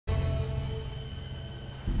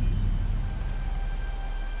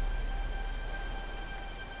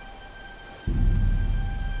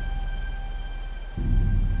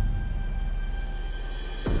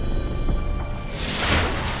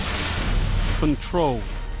Control.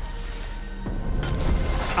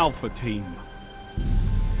 Alpha Team.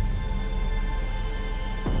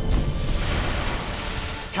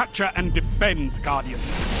 Capture and defend, Guardian.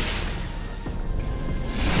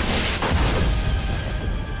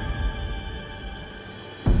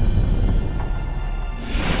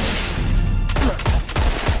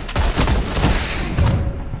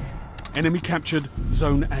 Enemy captured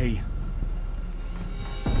Zone A.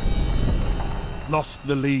 Lost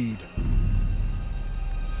the lead.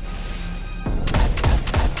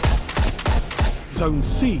 Zone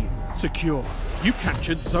C secure. You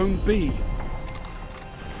captured Zone B.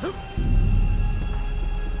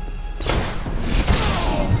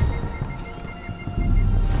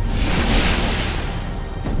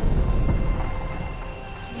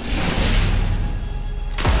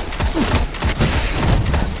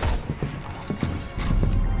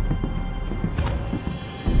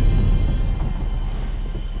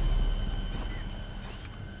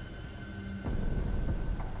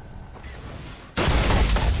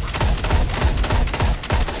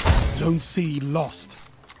 Zone C lost.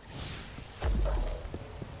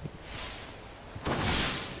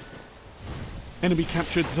 Enemy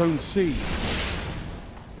captured Zone C.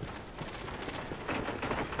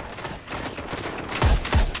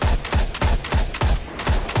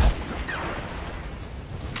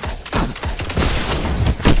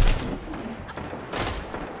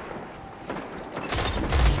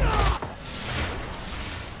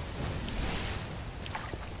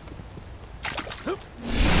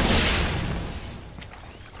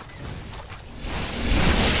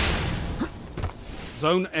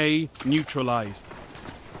 Zone A neutralized.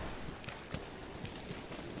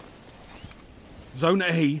 Zone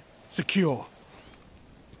A secure.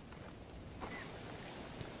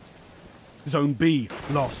 Zone B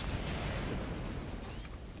lost.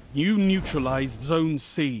 You neutralized Zone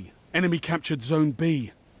C. Enemy captured Zone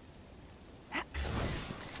B.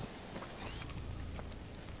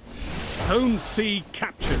 Zone C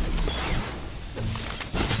captured.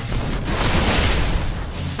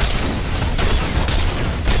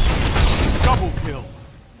 Double kill.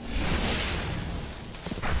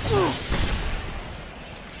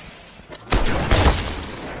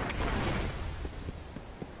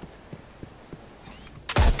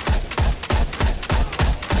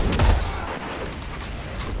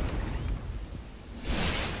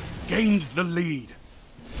 Gained the lead.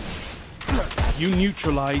 You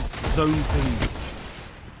neutralized Zone B.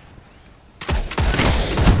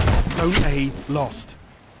 Zone A lost.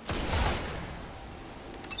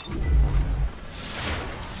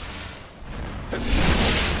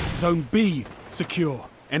 Zone B secure.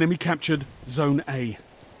 Enemy captured Zone A.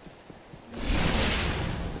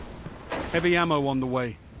 Heavy ammo on the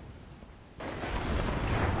way.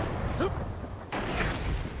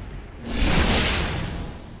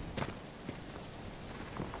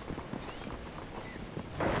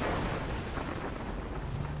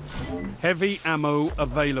 Heavy ammo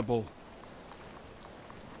available.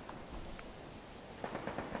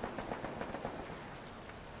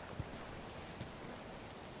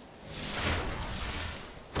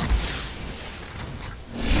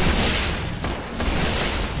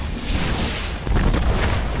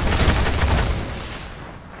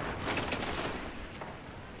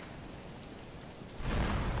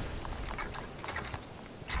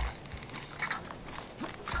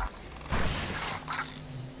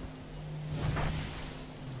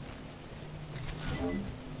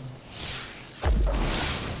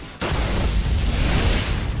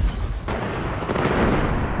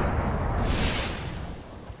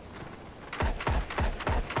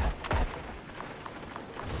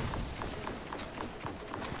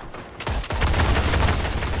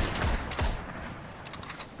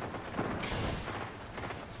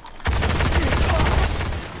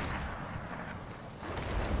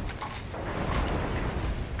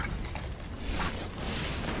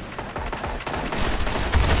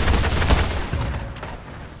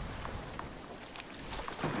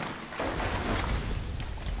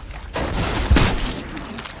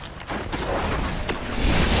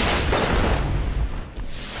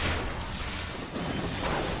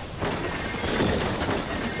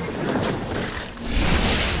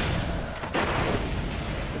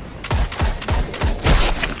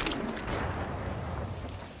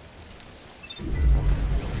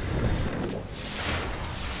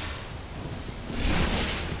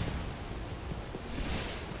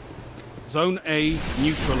 Zone A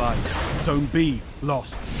neutralized. Zone B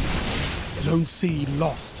lost. Zone C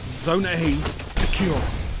lost. Zone A secure.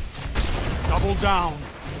 Double down.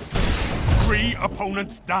 3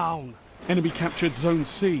 opponents down. Enemy captured Zone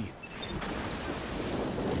C.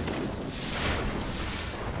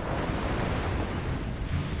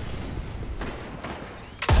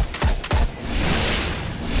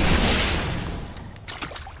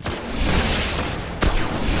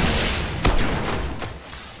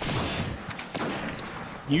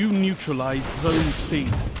 You neutralized Zone C.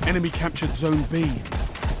 Enemy captured Zone B.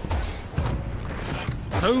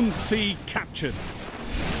 Zone C captured.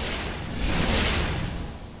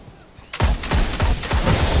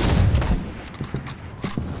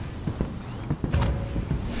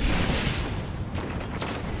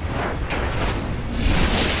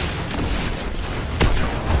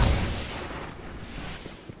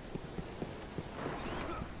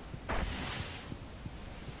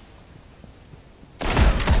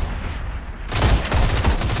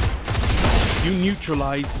 You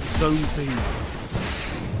neutralized Zone B.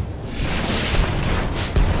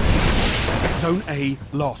 Zone A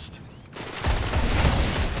lost.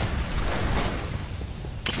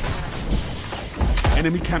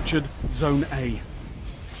 Enemy captured Zone A.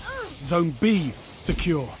 Zone B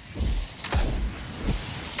secure.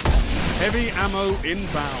 Heavy ammo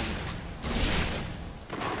inbound.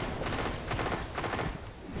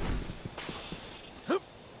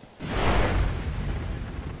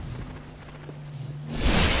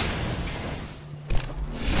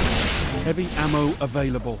 Heavy ammo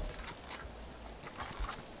available.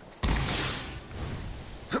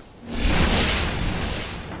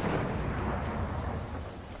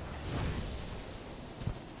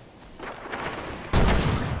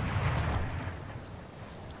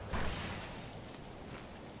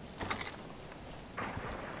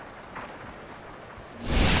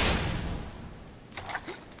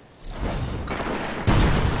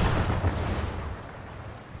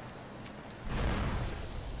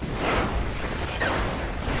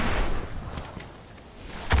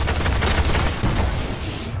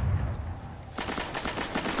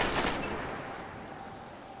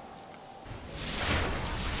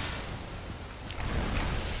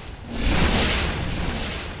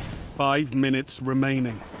 Five minutes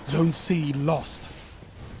remaining. Zone C lost.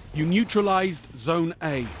 You neutralized Zone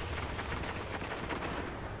A.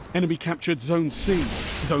 Enemy captured Zone C.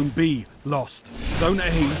 Zone B lost. Zone A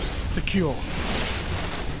secure.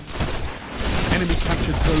 Enemy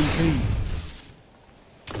captured Zone B.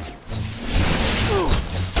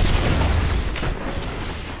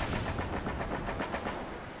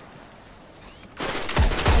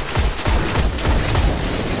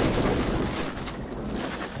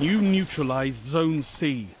 You neutralized Zone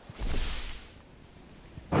C.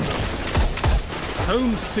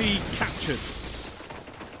 Zone C captured.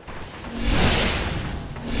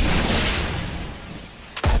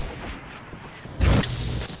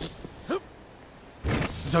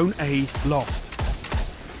 Zone A lost.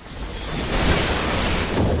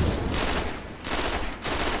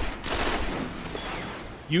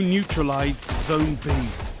 You neutralized Zone B.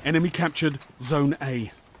 Enemy captured Zone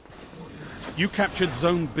A. You captured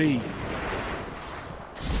Zone B.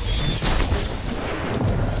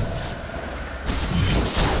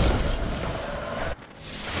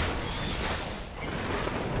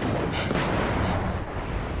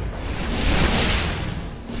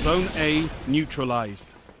 Zone A neutralized.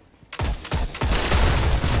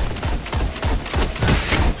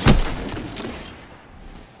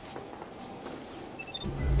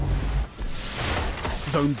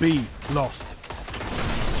 Zone B lost.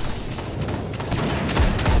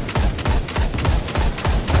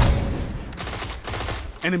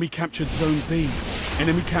 Enemy captured Zone B.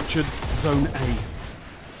 Enemy captured Zone A.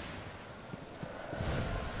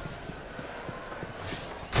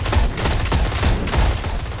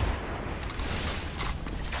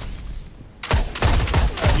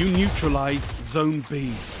 You neutralized Zone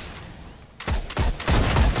B.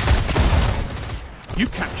 You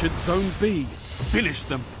captured Zone B. Finish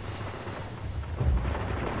them.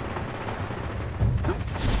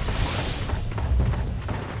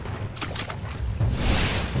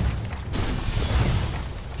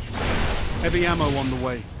 Heavy ammo on the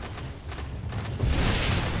way.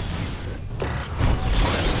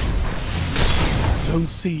 Zone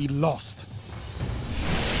C lost.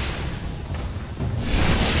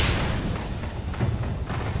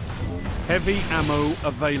 Heavy ammo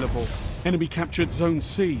available. Enemy captured Zone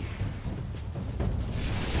C.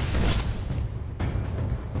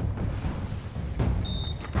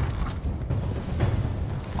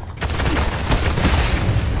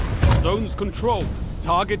 Zones controlled.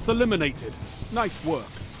 Targets eliminated. Nice work.